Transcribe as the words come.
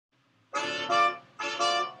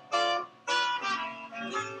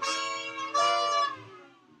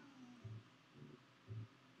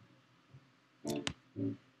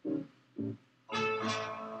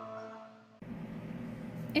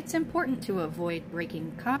it's important to avoid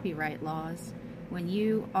breaking copyright laws when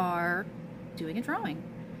you are doing a drawing.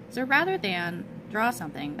 So rather than draw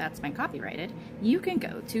something that's been copyrighted, you can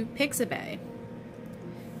go to Pixabay.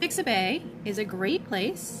 Pixabay is a great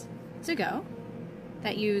place to go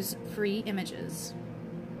that use free images.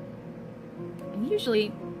 And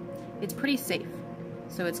usually it's pretty safe,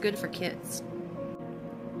 so it's good for kids.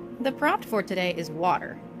 The prompt for today is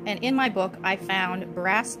water, and in my book I found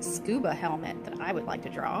brass scuba helmet that I would like to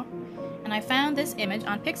draw, and I found this image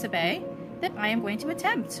on Pixabay that I am going to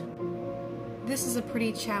attempt. This is a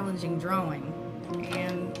pretty challenging drawing,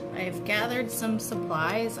 and I've gathered some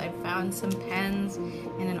supplies. I've found some pens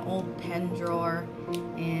in an old pen drawer,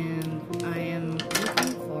 and I am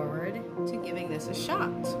looking forward to giving this a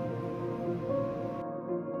shot.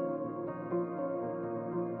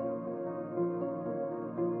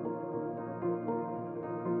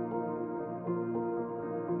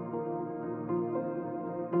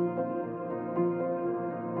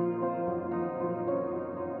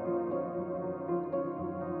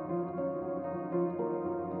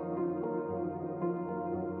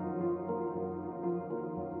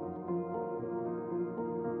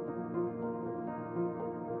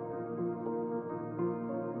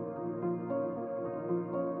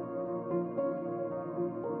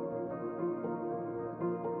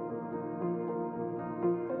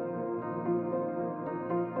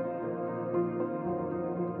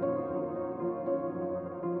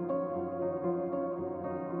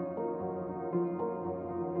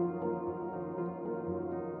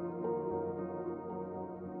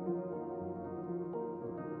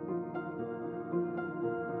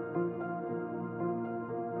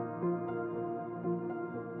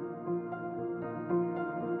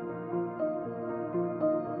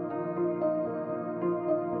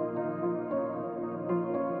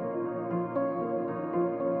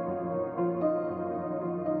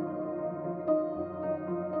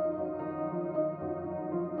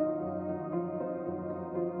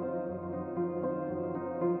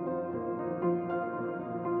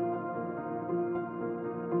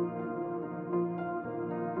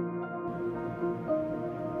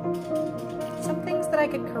 Some things that I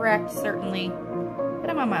could correct, certainly, but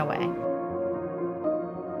I'm on my way.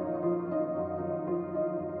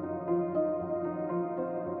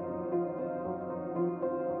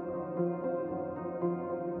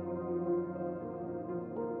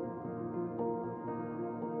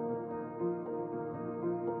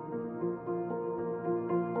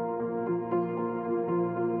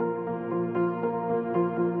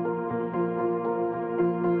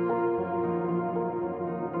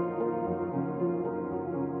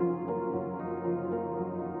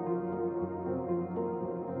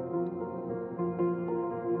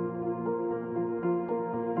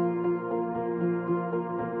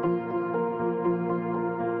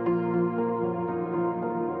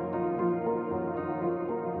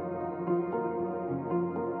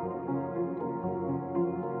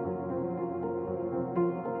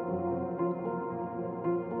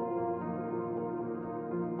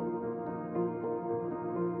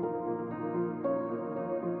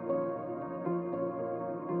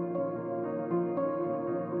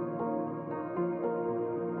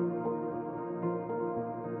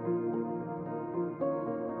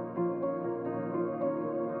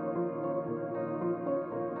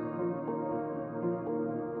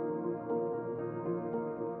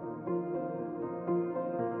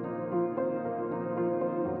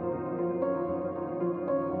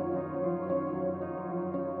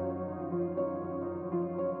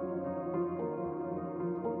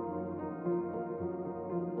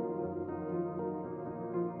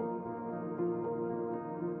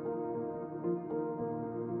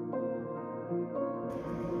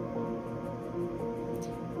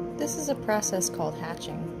 This is a process called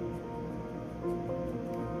hatching.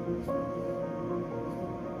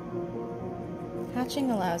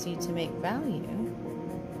 Hatching allows you to make value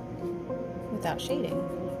without shading.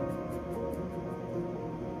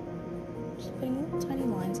 Just putting little tiny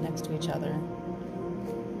lines next to each other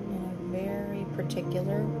in a very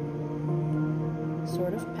particular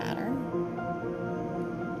sort of pattern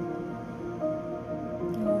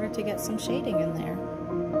in order to get some shading in there.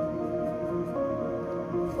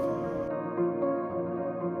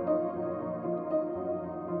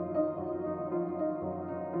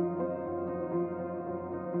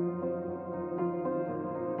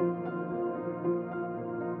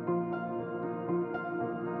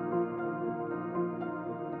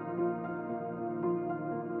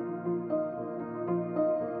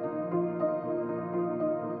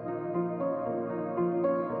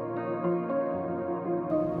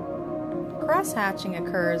 Cross-hatching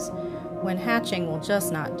occurs when hatching will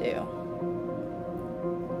just not do.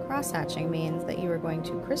 Cross-hatching means that you are going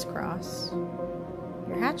to crisscross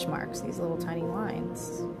your hatch marks, these little tiny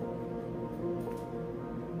lines.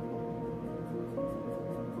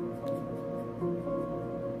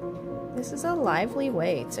 This is a lively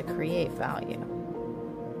way to create value.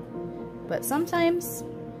 But sometimes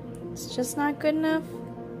it's just not good enough.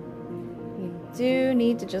 You do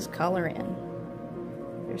need to just color in.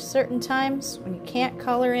 There's certain times when you can't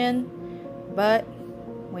color in, but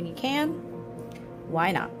when you can,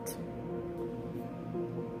 why not?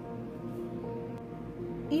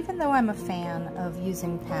 Even though I'm a fan of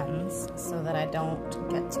using pens so that I don't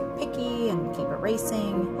get too picky and keep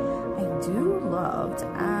erasing, I do love to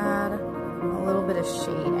add a little bit of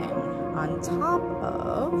shading on top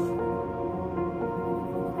of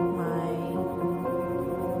my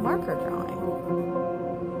marker drawing.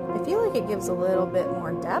 I feel like it gives a little bit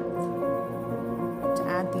more depth to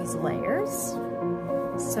add these layers.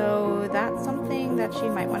 So that's something that you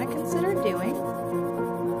might want to consider doing,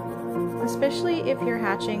 especially if your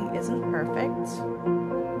hatching isn't perfect.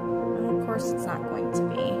 And of course it's not going to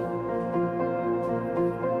be.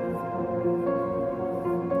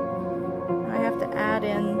 I have to add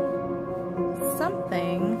in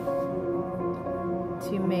something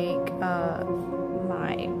to make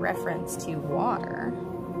my reference to water.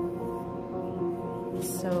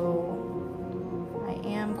 So I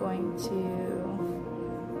am going to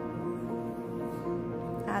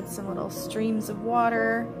add some little streams of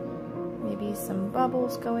water, maybe some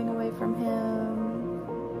bubbles going away from him.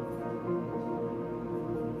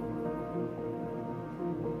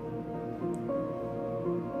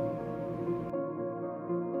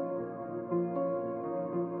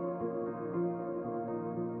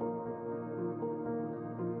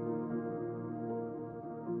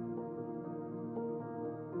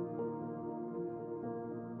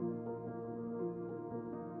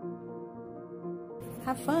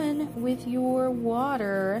 Have fun with your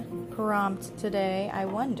water prompt today. I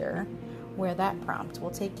wonder where that prompt will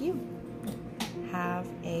take you. Have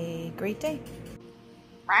a great day.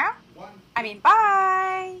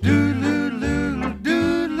 Bye.